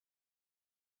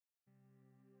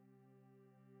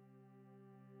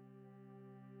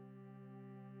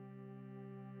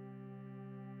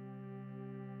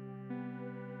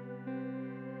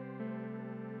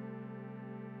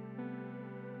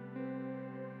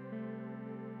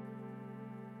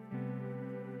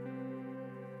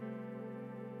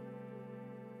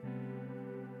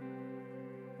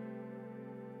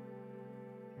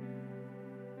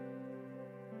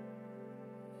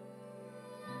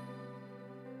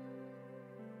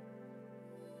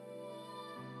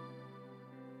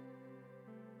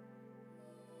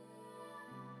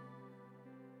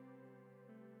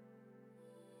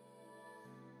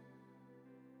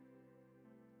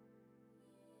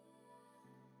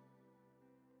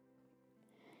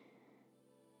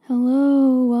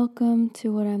Hello, welcome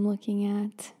to What I'm Looking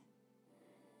At.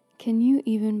 Can you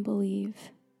even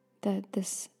believe that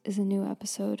this is a new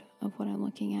episode of What I'm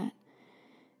Looking At?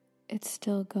 It's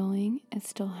still going, it's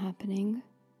still happening.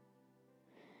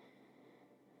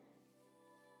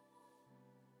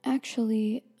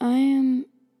 Actually, I am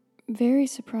very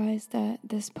surprised that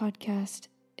this podcast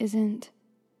isn't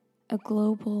a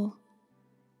global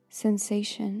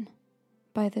sensation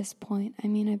by this point. I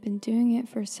mean, I've been doing it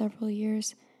for several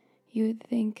years. You would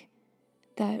think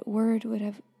that word would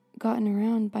have gotten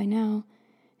around by now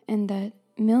and that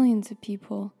millions of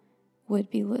people would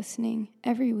be listening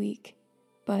every week.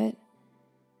 But,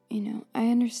 I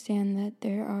understand that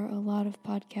there are a lot of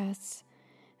podcasts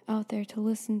out there to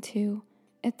listen to.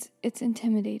 It's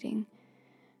intimidating.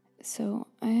 So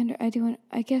I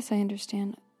guess I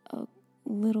understand a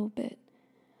little bit.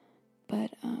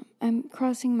 But I'm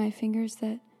crossing my fingers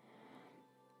that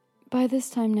by this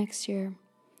time next year,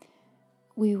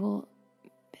 we will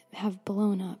have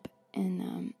blown up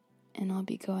and I'll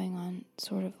be going on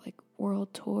sort of like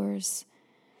world tours,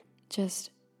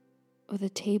 just with a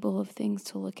table of things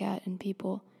to look at, and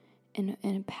people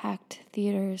in packed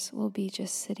theaters will be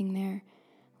just sitting there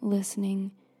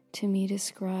listening to me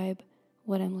describe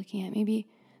what I'm looking at. Maybe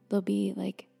there'll be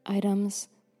like items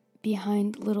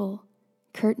behind little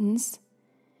curtains,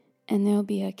 and there'll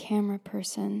be a camera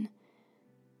person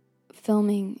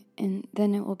filming, and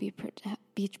then it will be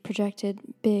projected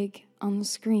big on the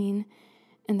screen,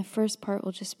 and the first part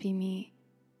will just be me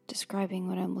describing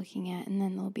what I'm looking at, and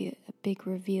then there'll be a big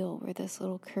reveal where this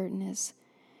little curtain is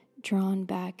drawn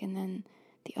back, and then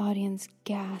the audience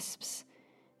gasps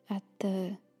at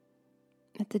the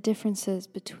differences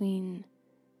between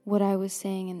what I was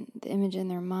saying and the image in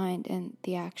their mind and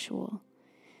the actual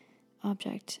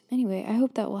object. Anyway, I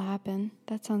hope that will happen.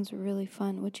 That sounds really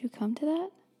fun. Would you come to that?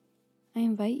 I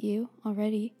invite you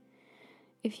already.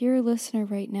 If you're a listener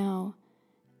right now,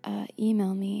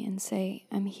 email me and say,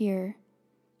 I'm here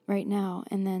right now,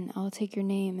 and then I'll take your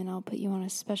name and I'll put you on a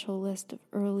special list of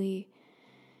early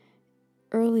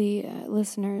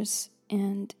listeners,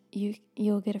 and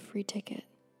you'll get a free ticket.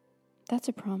 That's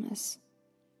a promise.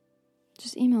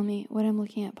 Just email me,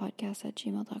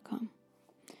 whatimlookingatpodcast@gmail.com.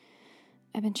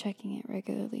 I've been checking it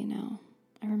regularly now.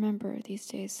 I remember these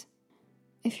days.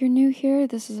 If you're new here,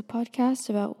 this is a podcast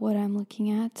about what I'm looking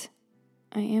at.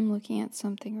 I am looking at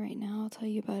something right now. I'll tell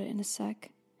you about it in a sec.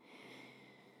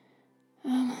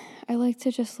 I like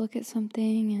to just look at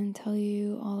something and tell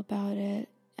you all about it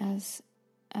as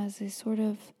a sort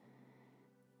of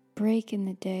break in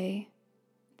the day.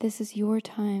 This is your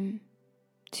time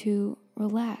to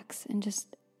relax and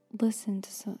just listen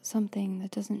to something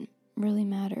that doesn't really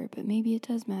matter, but maybe it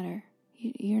does matter.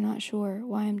 You're not sure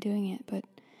why I'm doing it, but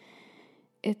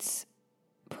it's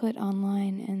put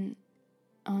online and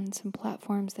on some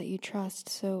platforms that you trust,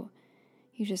 so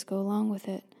you just go along with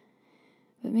it.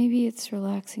 But maybe it's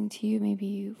relaxing to you, maybe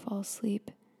you fall asleep,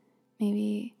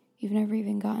 maybe you've never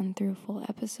even gotten through a full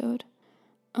episode.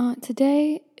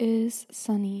 Today is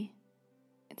sunny.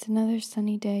 It's another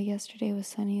sunny day. Yesterday was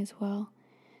sunny as well.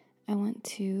 I went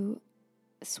to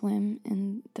swim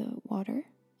in the water,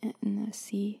 in the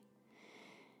sea.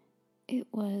 It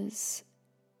was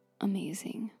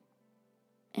amazing,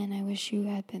 and I wish you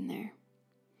had been there.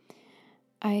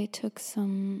 I took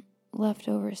some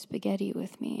leftover spaghetti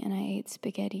with me, and I ate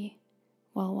spaghetti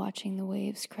while watching the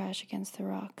waves crash against the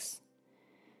rocks.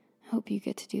 I hope you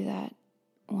get to do that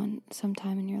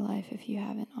sometime in your life if you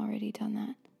haven't already done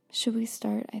that. Should we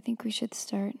start? I think we should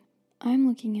start. I'm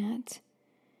looking at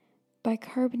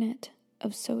Bicarbonate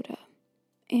of Soda,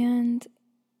 and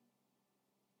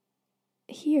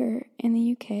here in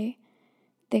the UK,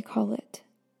 they call it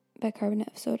bicarbonate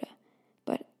of soda,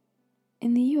 but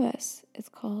in the US, it's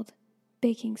called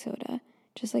baking soda,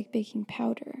 just like baking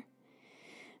powder.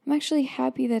 I'm actually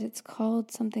happy that it's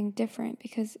called something different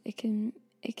because it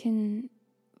can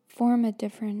form a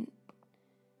different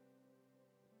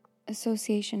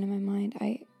association in my mind.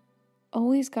 I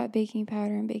always got baking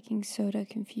powder and baking soda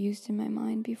confused in my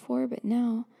mind before, but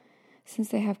now, since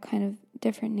they have kind of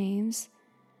different names,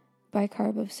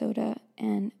 bicarb of soda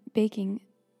and baking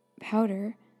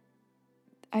powder,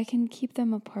 I can keep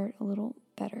them apart a little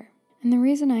better. And the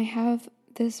reason I have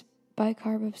this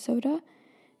bicarb of soda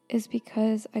is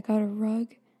because I got a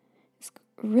rug. It's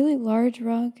a really large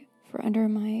rug for under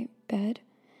my bed,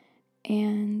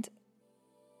 and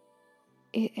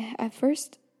at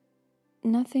first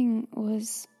nothing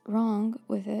was wrong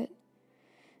with it.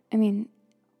 I mean,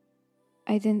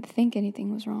 I didn't think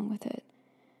anything was wrong with it.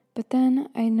 But then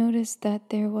I noticed that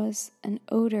there was an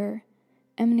odor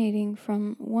emanating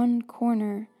from one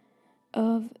corner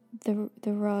of the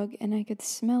rug, and I could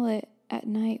smell it at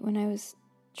night when I was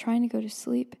trying to go to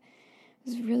sleep. It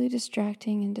was really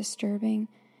distracting and disturbing.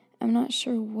 I'm not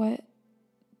sure what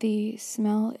the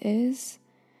smell is.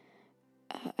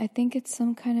 I think it's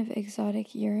some kind of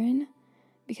exotic urine,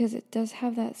 because it does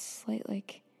have that slight,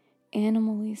 like,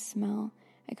 animal-y smell.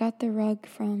 I got the rug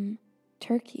from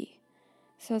Turkey,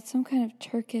 so it's some kind of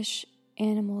Turkish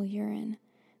animal urine.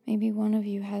 Maybe one of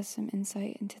you has some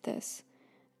insight into this,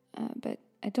 but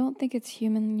I don't think it's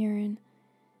human urine.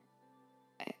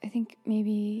 I think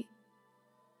maybe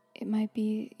it might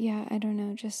be, I don't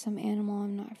know, just some animal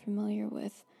I'm not familiar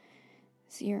with.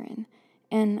 It's urine.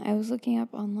 And I was looking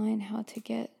up online how to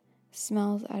get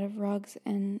smells out of rugs,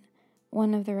 and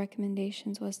one of the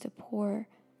recommendations was to pour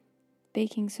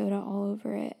baking soda all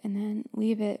over it and then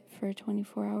leave it for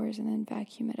 24 hours and then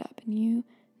vacuum it up. And you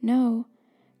know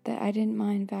that I didn't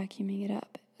mind vacuuming it up.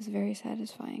 It was very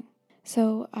satisfying.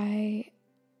 So I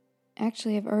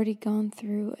actually have already gone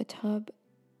through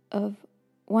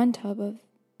one tub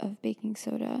of baking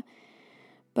soda,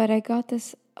 but I got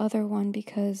this other one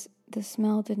because the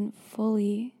smell didn't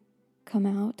fully come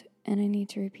out and I need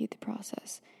to repeat the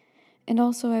process. And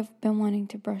also I've been wanting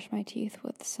to brush my teeth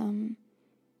with some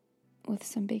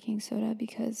baking soda,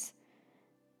 because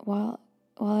while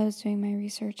I was doing my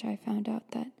research, I found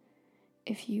out that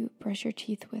if you brush your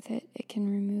teeth with it, it can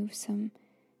remove some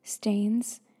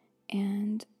stains.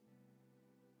 And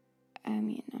I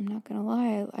mean, I'm not gonna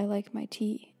lie, I like my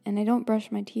tea, and I don't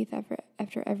brush my teeth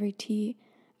after every tea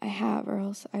I have, or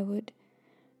else I would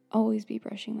always be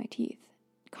brushing my teeth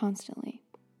constantly.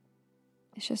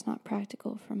 It's just not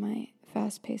practical for my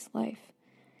fast-paced life.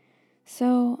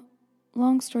 So,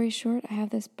 long story short, I have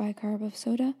this bicarb of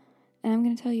soda, and I'm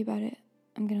going to tell you about it.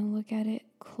 I'm going to look at it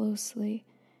closely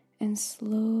and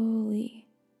slowly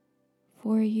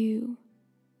for you.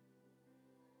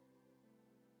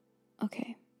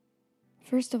 Okay.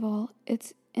 First of all,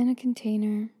 it's in a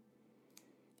container.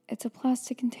 It's a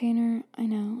plastic container. I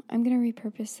know. I'm going to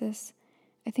repurpose this.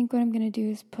 I think what I'm going to do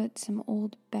is put some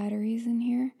old batteries in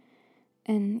here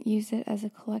and use it as a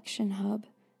collection hub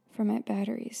for my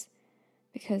batteries,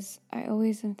 because I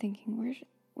always am thinking,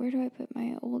 where do I put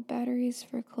my old batteries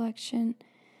for collection?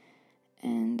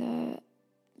 And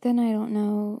then I don't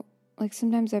know, like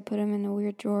sometimes I put them in a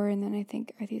weird drawer and then I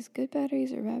think, are these good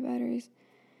batteries or bad batteries?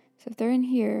 So if they're in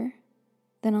here,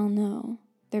 then I'll know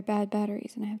they're bad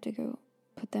batteries and I have to go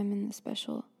put them in the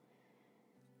special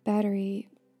battery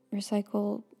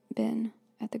recycle bin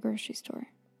at the grocery store,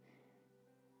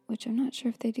 which I'm not sure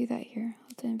if they do that here. I'll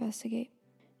have to investigate.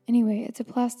 Anyway, it's a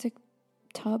plastic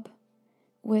tub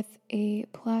with a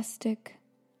plastic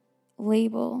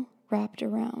label wrapped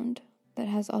around that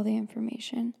has all the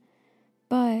information.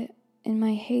 But in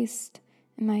my haste,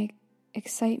 in my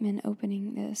excitement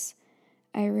opening this,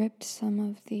 I ripped some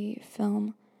of the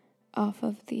film off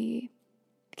of the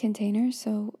container,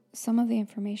 so some of the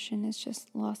information is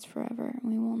just lost forever,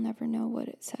 and we will never know what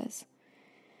it says.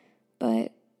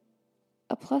 But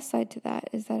a plus side to that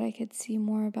is that I could see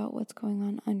more about what's going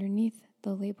on underneath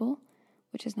the label,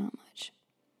 which is not much.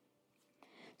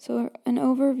 So an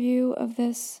overview of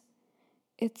this,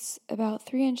 it's about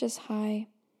 3 inches high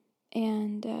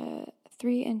and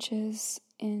 3 inches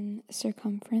in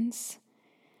circumference.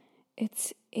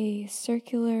 It's a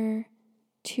circular,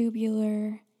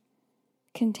 tubular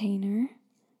container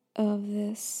of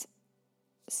this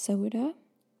soda.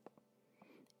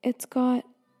 It's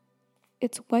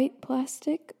white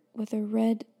plastic with a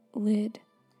red lid.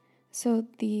 So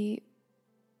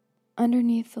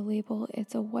underneath the label,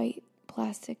 it's a white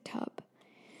plastic tub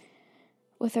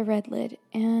with a red lid.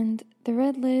 And the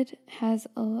red lid has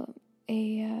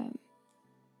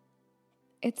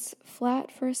it's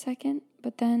flat for a second,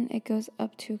 but then it goes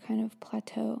up to a kind of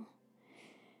plateau.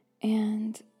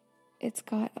 And it's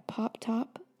got a pop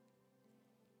top.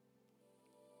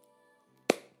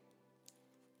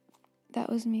 That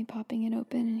was me popping it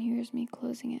open, and here's me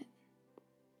closing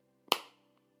it.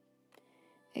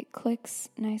 It clicks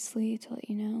nicely to let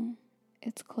you know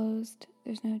it's closed.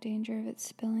 There's no danger of it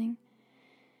spilling.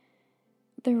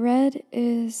 The red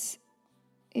is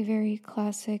a very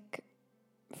classic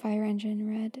fire engine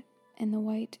red, and the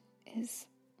white is,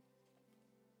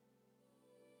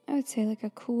 I would say, like a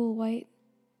cool white.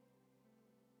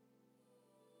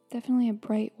 Definitely a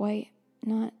bright white,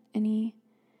 not any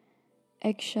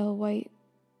eggshell white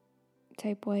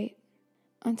type white.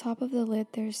 On top of the lid,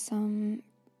 there's some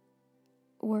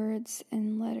words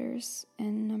and letters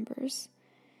and numbers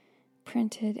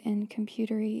printed in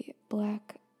computery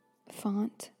black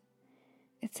font.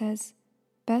 It says,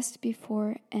 best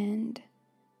before end,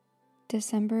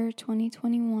 December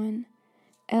 2021,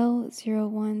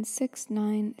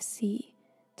 L0169C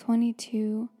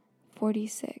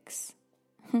 2246,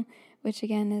 which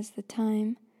again is the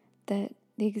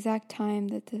exact time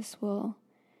that this will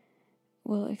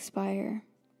expire,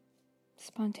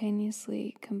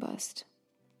 spontaneously combust.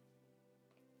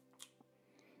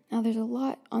 Now there's a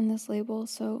lot on this label,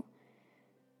 so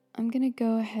I'm going to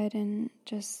go ahead and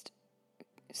just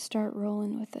start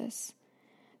rolling with this.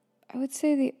 I would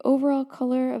say the overall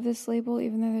color of this label,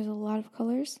 even though there's a lot of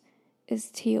colors,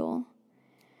 is teal.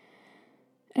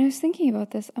 And I was thinking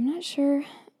about this. I'm not sure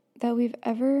that we've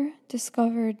ever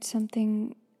discovered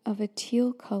something of a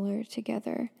teal color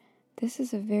together. This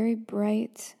is a very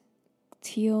bright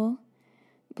teal,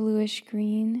 bluish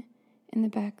green in the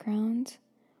background.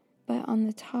 But on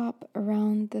the top,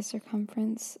 around the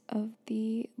circumference of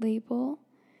the label,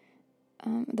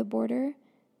 the border,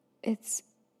 it's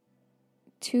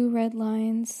 2 red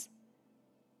lines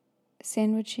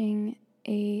sandwiching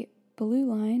a blue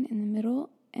line in the middle,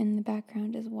 and the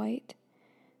background is white,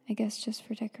 I guess just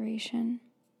for decoration.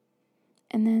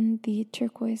 And then the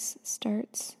turquoise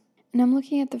starts. And I'm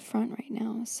looking at the front right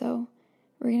now, so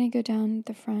we're going to go down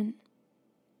the front.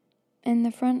 And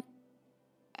the front,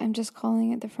 I'm just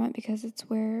calling it the front because it's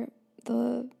where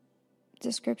the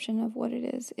description of what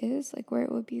it is, like where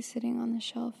it would be sitting on the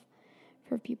shelf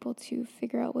for people to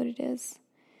figure out what it is.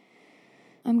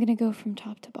 I'm going to go from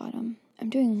top to bottom.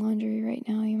 I'm doing laundry right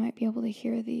now. You might be able to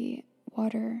hear the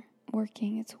water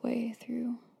working its way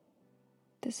through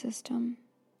the system.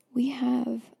 We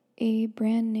have a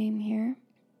brand name here.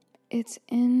 It's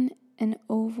in an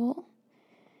oval,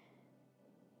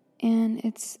 and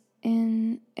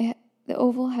the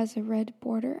oval has a red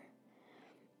border,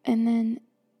 and then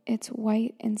it's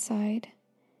white inside,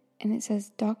 and it says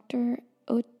Dr.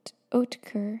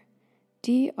 Oetker,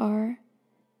 Droetker,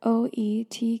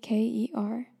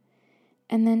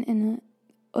 and then in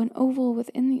an oval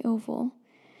within the oval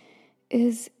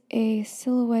is a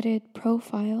silhouetted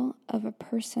profile of a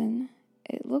person.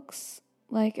 It looks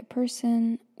like a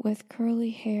person with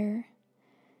curly hair.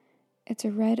 It's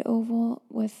a red oval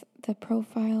with the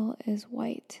profile is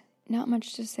white. Not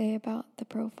much to say about the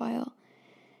profile.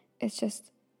 It's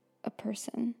just a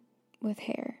person with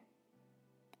hair.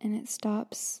 And it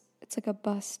stops. It's like a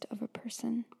bust of a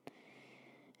person.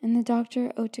 And the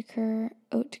Dr. Oetker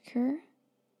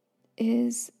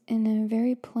is in a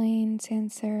very plain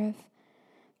sans serif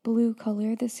blue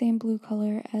color, the same blue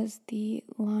color as the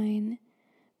line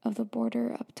of the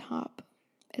border up top.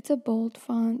 It's a bold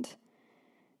font.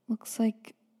 Looks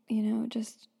like,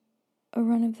 just a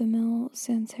run-of-the-mill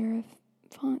sans serif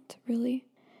font, really.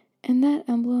 And that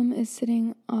emblem is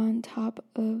sitting on top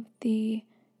of the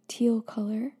teal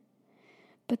color.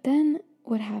 But then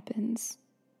what happens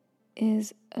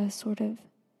is a sort of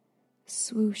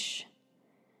swoosh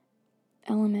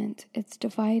element. It's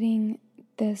dividing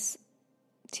this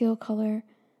teal color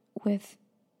with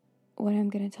what I'm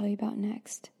going to tell you about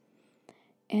next.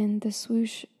 And the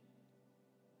swoosh,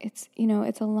 it's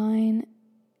a line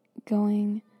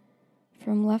going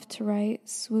from left to right,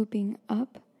 swooping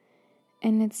up,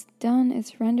 and it's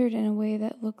rendered in a way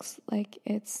that looks like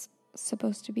it's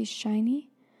supposed to be shiny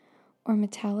or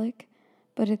metallic,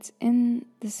 but it's in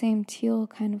the same teal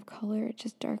kind of color,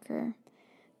 just darker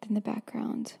than the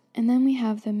background. And then we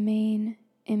have the main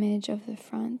image of the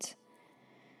front,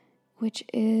 which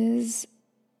is,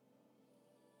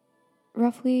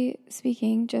 roughly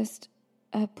speaking, just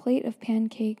a plate of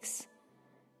pancakes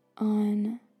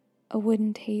on a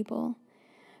wooden table.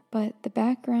 But the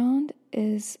background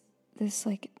is this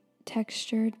like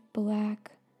textured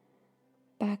black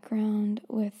background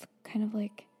with kind of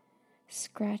like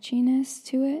scratchiness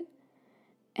to it.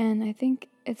 And I think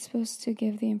it's supposed to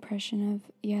give the impression of,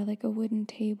 like a wooden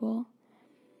table.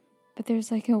 But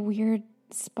there's like a weird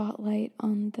spotlight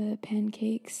on the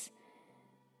pancakes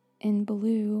in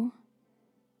blue.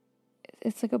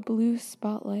 It's like a blue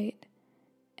spotlight,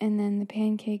 and then the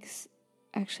pancakes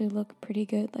actually look pretty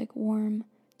good, like warm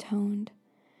toned.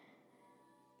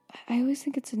 I always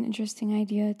think it's an interesting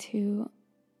idea to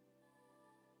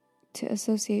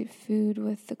associate food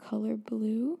with the color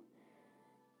blue,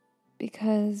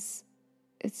 because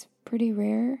it's pretty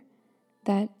rare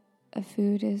that a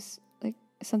food is like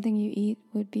something you eat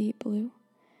would be blue.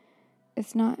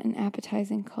 It's not an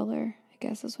appetizing color, I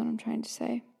guess is what I'm trying to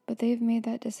say. But they've made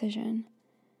that decision.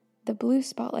 The blue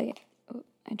spotlight,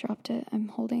 I dropped it, I'm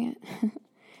holding it.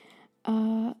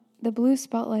 The blue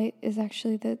spotlight is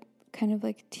actually the kind of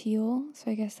like teal,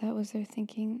 so I guess that was their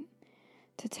thinking,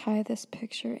 to tie this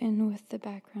picture in with the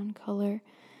background color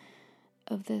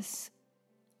of this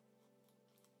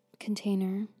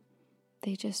container.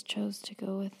 They just chose to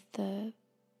go with the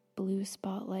blue into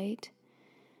spotlight.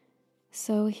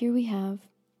 So here we have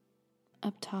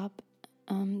up top,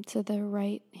 to the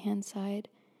right hand side,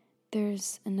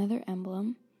 there's another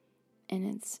emblem, and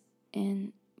it's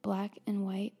in black and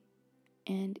white,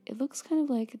 and it looks kind of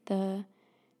like the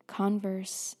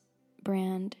Converse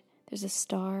brand. There's a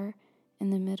star in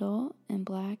the middle in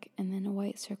black, and then a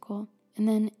white circle, and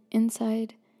then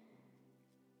inside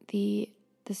the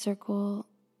circle,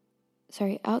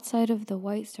 outside of the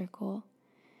white circle,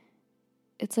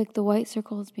 it's like the white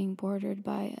circle is being bordered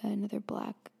by another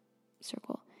black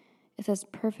circle. It says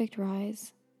perfect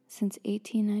rise since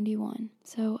 1891.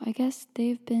 So I guess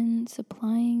they've been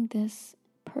supplying this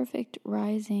perfect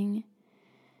rising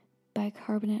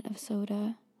bicarbonate of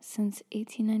soda since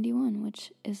 1891,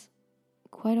 which is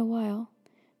quite a while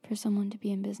for someone to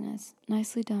be in business.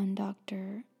 Nicely done,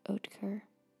 Dr. Oetker.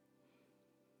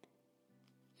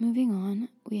 Moving on,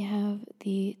 we have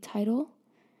the title,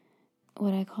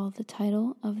 what I call the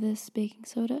title of this baking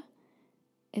soda.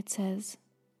 It says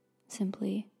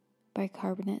simply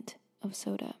Bicarbonate of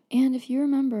Soda. And if you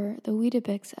remember the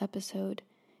Weetabix episode,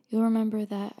 you'll remember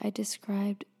that I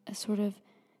described a sort of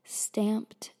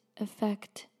stamped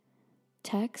effect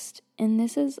text, and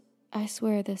this is, I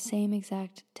swear, the same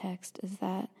exact text as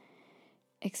that,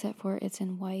 except for it's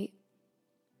in white.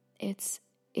 It's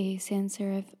a sans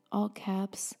serif, all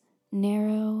caps,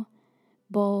 narrow,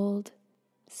 bold,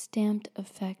 stamped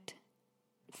effect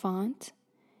font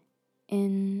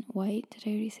in white. Did I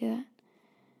already say that?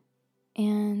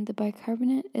 And the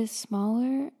bicarbonate is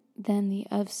smaller than the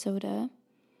of soda,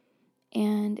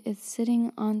 and it's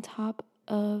sitting on top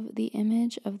of the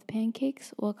image of the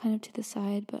pancakes, well, kind of to the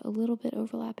side, but a little bit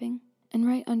overlapping. And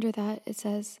right under that, it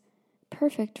says,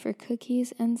 perfect for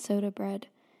cookies and soda bread.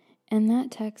 And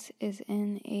that text is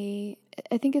in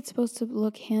I think it's supposed to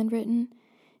look handwritten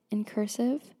in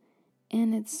cursive,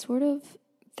 and it's sort of,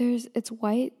 it's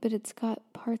white, but it's got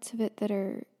parts of it that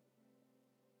are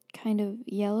kind of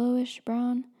yellowish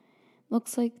brown.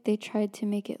 Looks like they tried to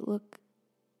make it look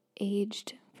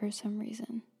aged for some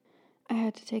reason. I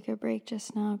had to take a break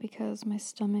just now because my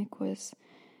stomach was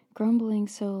grumbling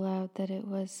so loud that it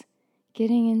was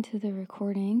getting into the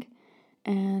recording,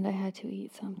 and I had to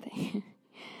eat something.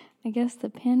 I guess the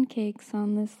pancakes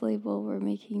on this label were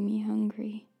making me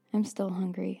hungry. I'm still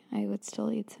hungry. I would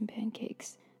still eat some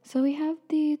pancakes. So we have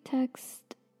the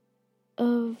text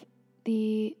of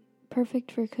the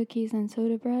perfect for cookies and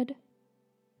soda bread,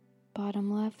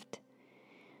 bottom left.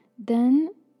 Then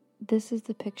this is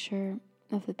the picture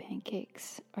of the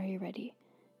pancakes. Are you ready?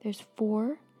 There's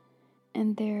 4,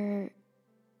 and they're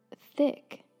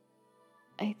thick.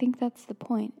 I think that's the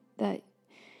point, that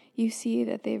you see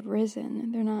that they've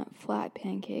risen. They're not flat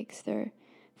pancakes. They're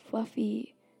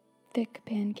fluffy, thick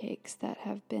pancakes that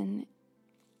have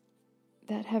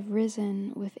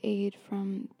risen with aid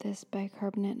from this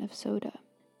bicarbonate of soda.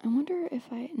 I wonder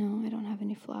if I don't have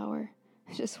any flour. I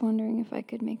was just wondering if I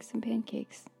could make some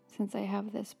pancakes since I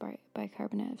have this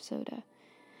bicarbonate of soda.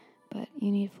 But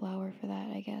you need flour for that,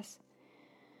 I guess.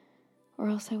 Or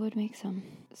else I would make some.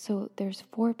 So there's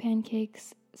 4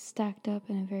 pancakes stacked up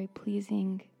in a very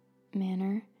pleasing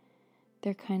manner.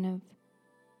 They're kind of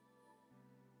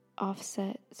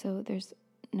offset. So there's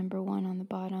number 1 on the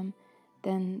bottom.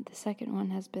 Then the second one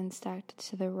has been stacked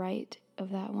to the right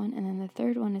of that one. And then the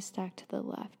third one is stacked to the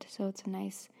left. So it's a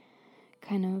nice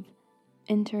kind of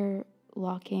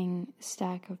interlocking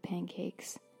stack of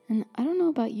pancakes. And I don't know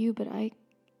about you, but I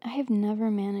have never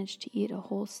managed to eat a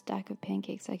whole stack of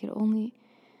pancakes. I can only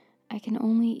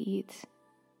eat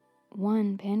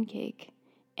 1 pancake.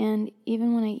 And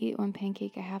even when I eat 1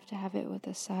 pancake, I have to have it with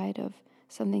a side of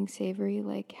something savory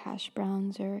like hash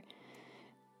browns or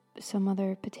some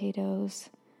other potatoes,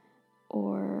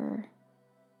 or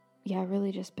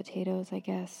really just potatoes, I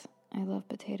guess. I love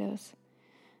potatoes.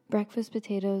 Breakfast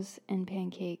potatoes and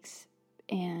pancakes.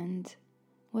 And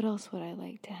what else would I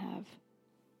like to have?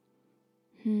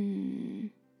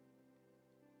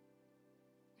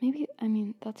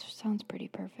 That sounds pretty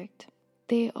perfect.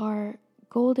 They are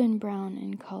golden brown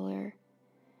in color,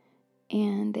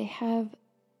 and they have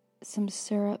some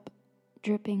syrup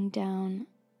dripping down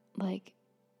like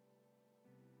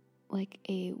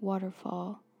a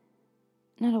waterfall.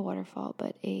 Not a waterfall,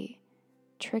 but a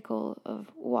trickle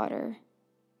of water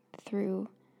through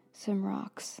some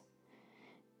rocks,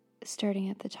 starting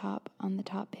at the top, on the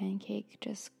top pancake,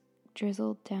 just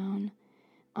drizzled down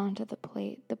onto the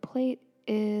plate. The plate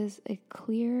is a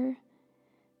clear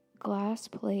glass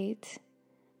plate.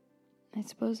 I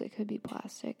suppose it could be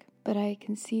plastic, but I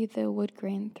can see the wood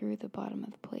grain through the bottom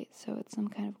of the plate, so it's some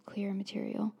kind of clear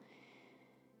material,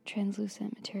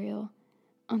 translucent material.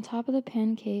 On top of the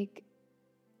pancake,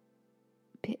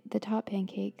 the top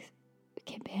pancake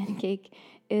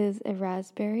is a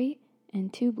raspberry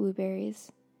and 2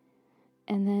 blueberries.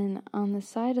 And then on the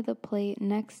side of the plate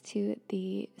next to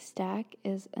the stack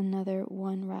is another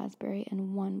 1 raspberry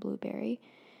and 1 blueberry.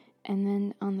 And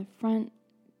then on the front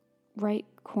right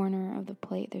corner of the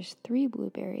plate, there's 3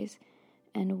 blueberries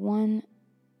and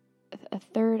a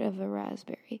third of a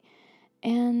raspberry.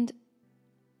 And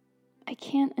I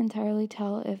can't entirely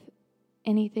tell if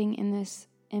anything in this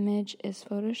image is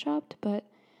photoshopped, but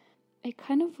it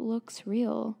kind of looks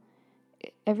real.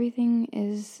 Everything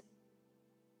is,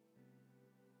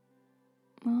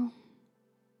 well,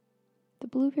 the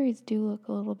blueberries do look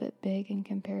a little bit big in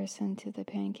comparison to the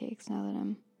pancakes now that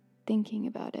I'm thinking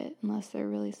about it, unless they're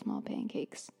really small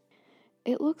pancakes.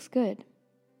 It looks good.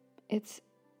 It's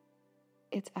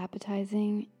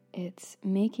appetizing. It's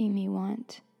making me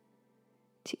want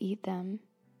to eat them.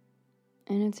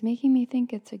 And it's making me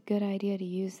think it's a good idea to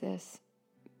use this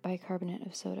bicarbonate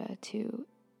of soda to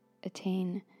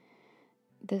attain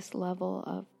this level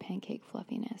of pancake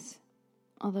fluffiness.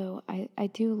 Although I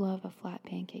do love a flat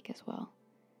pancake as well.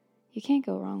 You can't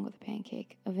go wrong with a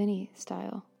pancake of any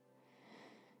style.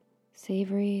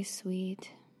 Savory,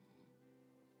 sweet.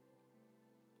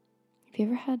 Have you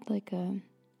ever had like a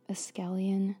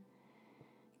scallion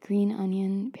green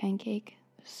onion pancake?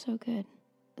 It's so good.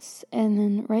 And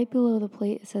then right below the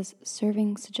plate it says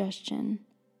serving suggestion.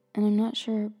 And I'm not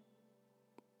sure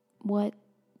what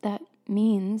that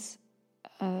means,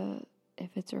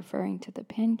 if it's referring to the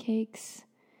pancakes.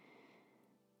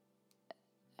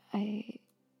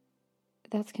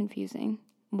 That's confusing.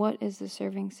 What is the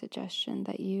serving suggestion?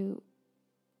 That you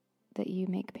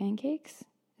make pancakes?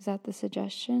 Is that the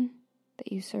suggestion?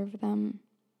 That you serve them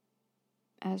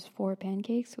as 4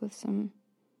 pancakes with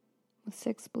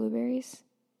 6 blueberries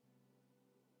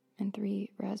and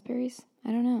 3 raspberries?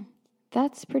 I don't know.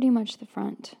 That's pretty much the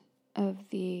front of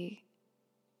the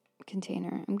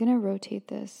container. I'm going to rotate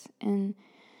this, and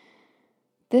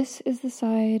this is the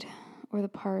side or the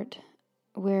part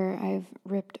where I've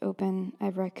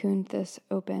raccooned this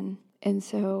open, and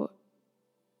so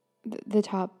the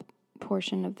top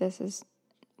portion of this is,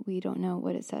 we don't know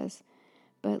what it says,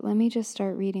 but let me just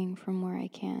start reading from where I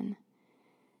can.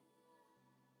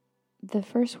 The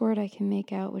first word I can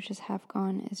make out, which is half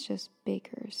gone, is just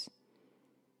bakers.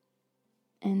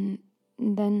 And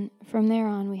then from there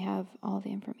on, we have all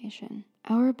the information.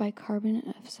 Our bicarbonate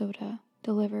of soda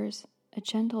delivers a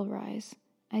gentle rise,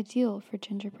 ideal for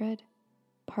gingerbread,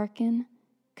 parkin,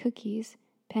 cookies,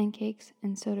 pancakes,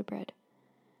 and soda bread.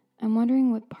 I'm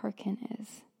wondering what parkin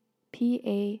is.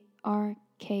 Parkin.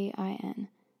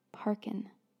 Parkin.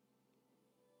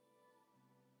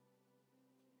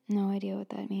 No idea what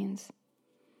that means.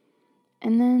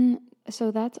 And then,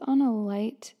 so that's on a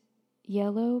light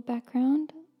yellow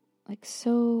background, like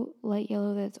so light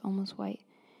yellow that it's almost white.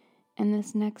 And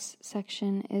this next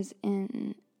section is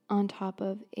on top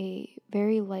of a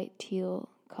very light teal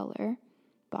color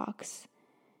box.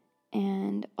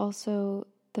 And also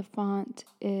the font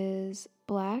is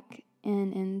black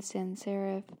and in sans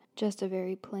serif, just a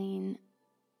very plain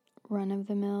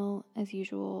run-of-the-mill, as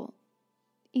usual,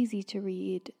 easy to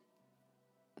read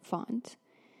font.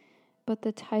 But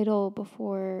the title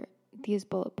before these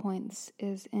bullet points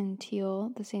is in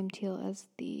teal, the same teal as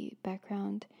the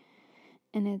background,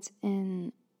 and it's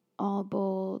in all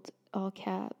bold, all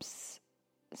caps,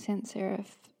 sans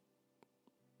serif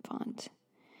font.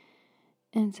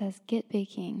 And it says, "Get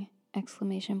baking!" !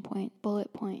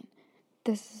 Bullet point.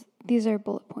 These are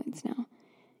bullet points now.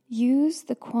 Use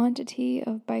the quantity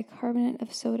of bicarbonate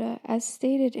of soda as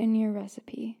stated in your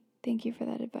recipe. Thank you for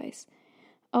that advice.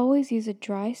 Always use a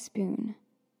dry spoon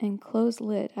and close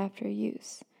lid after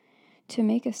use. To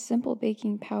make a simple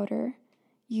baking powder,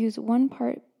 use 1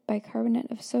 part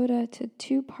bicarbonate of soda to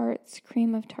 2 parts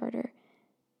cream of tartar.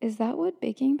 Is that what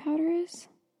baking powder is?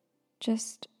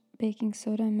 Just baking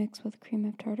soda mixed with cream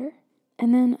of tartar?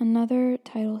 And then another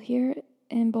title here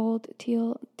in bold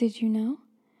teal, did you know?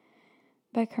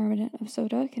 Bicarbonate of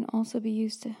soda can also be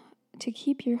used to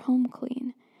keep your home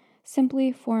clean.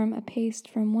 Simply form a paste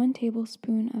from 1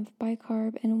 tablespoon of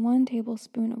bicarb and 1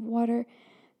 tablespoon of water,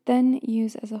 then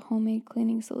use as a homemade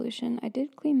cleaning solution. I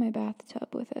did clean my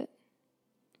bathtub with it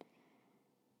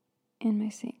and my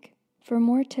sink. For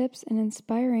more tips and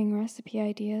inspiring recipe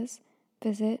ideas,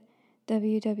 visit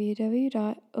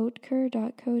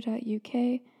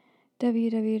www.oetker.co.uk,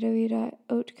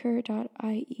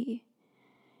 www.oetker.ie.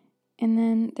 And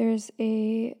then there's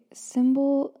a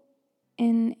symbol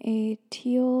in a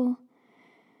teal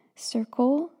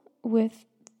circle with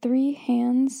 3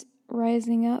 hands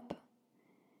rising up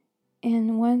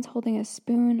And one's holding a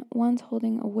spoon, one's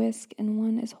holding a whisk, and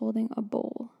one is holding a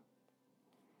bowl.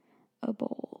 A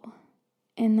bowl.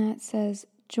 And that says,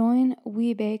 join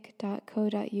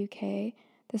webake.co.uk,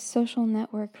 the social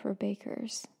network for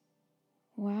bakers.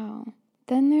 Wow.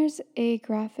 Then there's a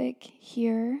graphic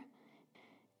here,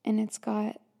 and it's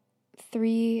got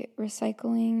 3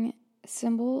 recycling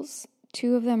symbols.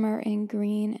 2 of them are in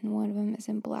green, and one of them is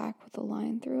in black with a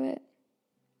line through it.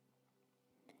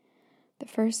 The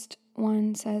first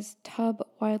one says tub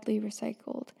widely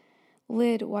recycled,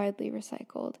 lid widely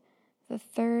recycled. The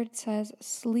third says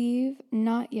sleeve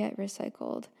not yet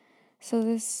recycled. So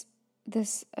this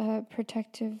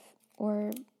protective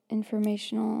or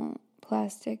informational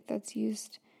plastic that's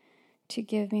used to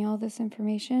give me all this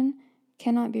information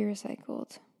cannot be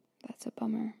recycled. That's a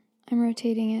bummer. I'm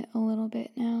rotating it a little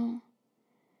bit now.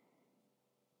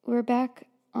 We're back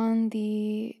on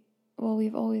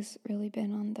we've always really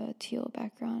been on the teal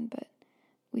background, but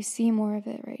we see more of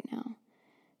it right now.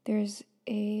 There's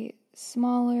a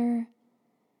smaller,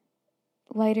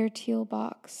 lighter teal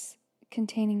box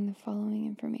containing the following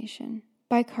information.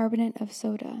 Bicarbonate of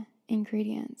soda,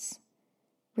 ingredients.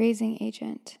 Raising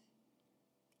agent,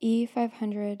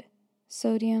 E500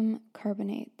 sodium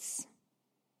carbonates.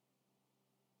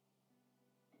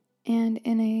 And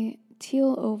in a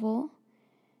teal oval,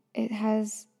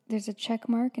 there's a check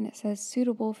mark and it says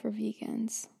suitable for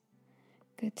vegans.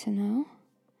 Good to know.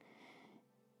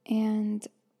 And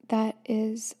that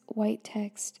is white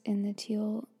text in the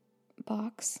teal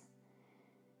box.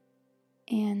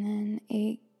 And then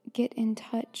a get in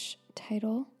touch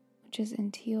title, which is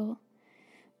in teal,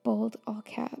 bold, all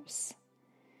caps.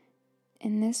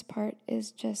 And this part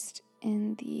is just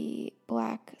in the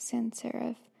black sans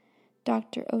serif.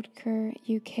 Dr. Oetker,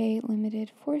 UK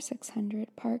Limited,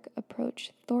 4600 Park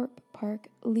Approach, Thorpe Park,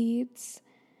 Leeds,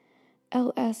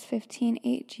 LS 15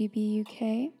 8GB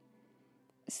UK,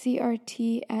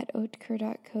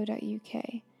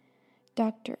 crt@oetker.co.uk,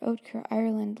 Dr. Oetker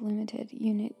Ireland Limited,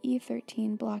 Unit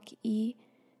E13, Block E,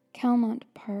 Calmont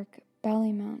Park,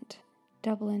 Ballymount,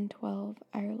 Dublin 12,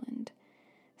 Ireland,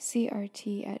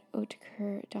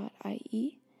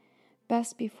 crt@oetker.ie,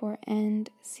 best before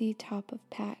end, see top of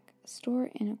pack. Store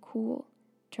in a cool,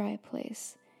 dry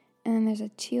place. And then there's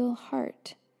a teal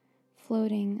heart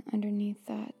floating underneath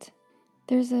that.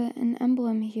 There's an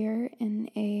emblem here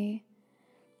in a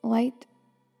light,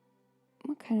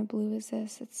 what kind of blue is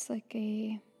this? It's like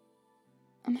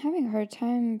I'm having a hard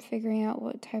time figuring out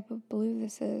what type of blue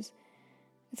this is.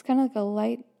 It's kind of like a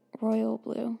light royal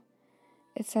blue.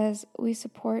 It says, we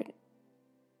support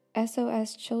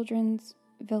SOS Children's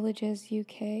Villages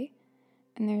UK.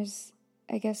 And there's,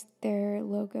 I guess, their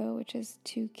logo, which is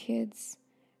 2 kids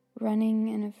running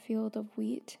in a field of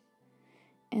wheat.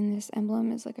 And this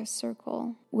emblem is like a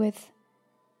circle with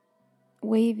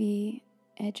wavy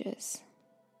edges.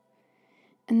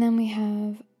 And then we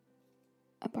have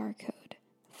a barcode,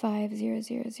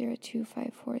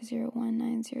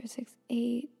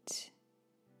 5000254019068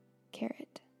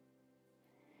 carat.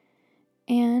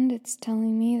 And it's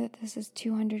telling me that this is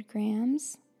 200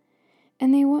 grams.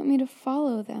 And they want me to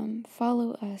follow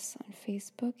us on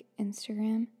Facebook,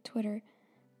 Instagram, Twitter,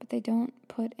 but they don't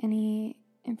put any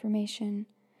information.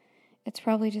 It's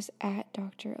probably just at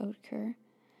Dr. Oetker.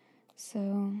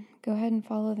 So go ahead and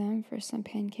follow them for some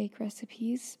pancake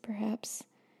recipes, perhaps.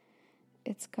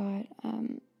 It's got,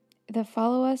 the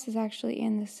follow us is actually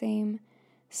in the same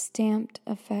stamped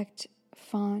effect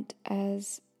font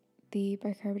as the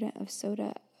bicarbonate of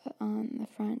soda on the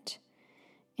front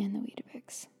and the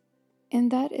Weetabix.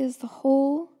 And that is the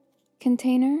whole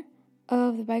container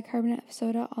of the bicarbonate of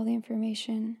soda, all the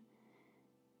information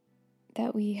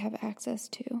that we have access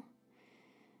to.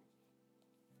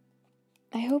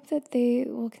 I hope that they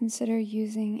will consider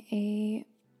using a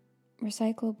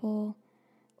recyclable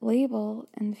label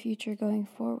in the future going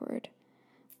forward,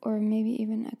 or maybe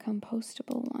even a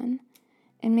compostable one.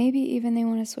 And maybe even they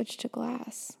want to switch to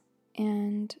glass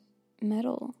and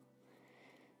metal.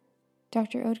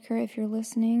 Dr. Oetker, if you're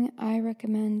listening, I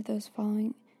recommend those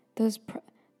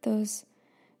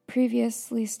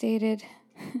previously stated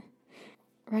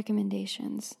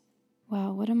recommendations.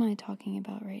 Wow, what am I talking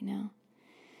about right now?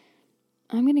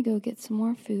 I'm going to go get some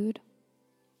more food.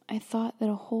 I thought that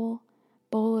a whole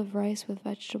bowl of rice with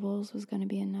vegetables was going to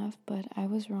be enough, but I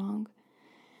was wrong.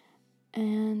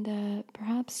 And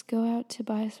perhaps go out to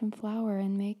buy some flour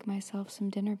and make myself some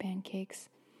dinner pancakes.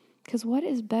 Because what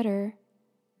is better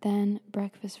than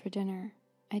breakfast for dinner?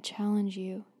 I challenge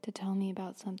you to tell me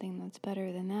about something that's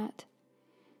better than that.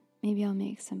 Maybe I'll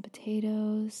make some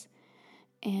potatoes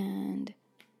and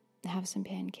have some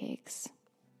pancakes.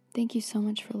 Thank you so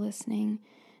much for listening.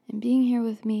 and being here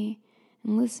with me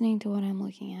and listening to what I'm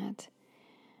looking at.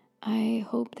 I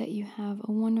hope that you have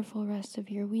a wonderful rest of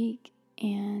your week,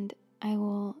 and I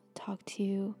will talk to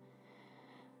you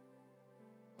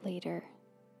later.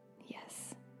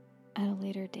 Yes, at a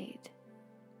later date.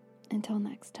 Until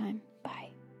next time.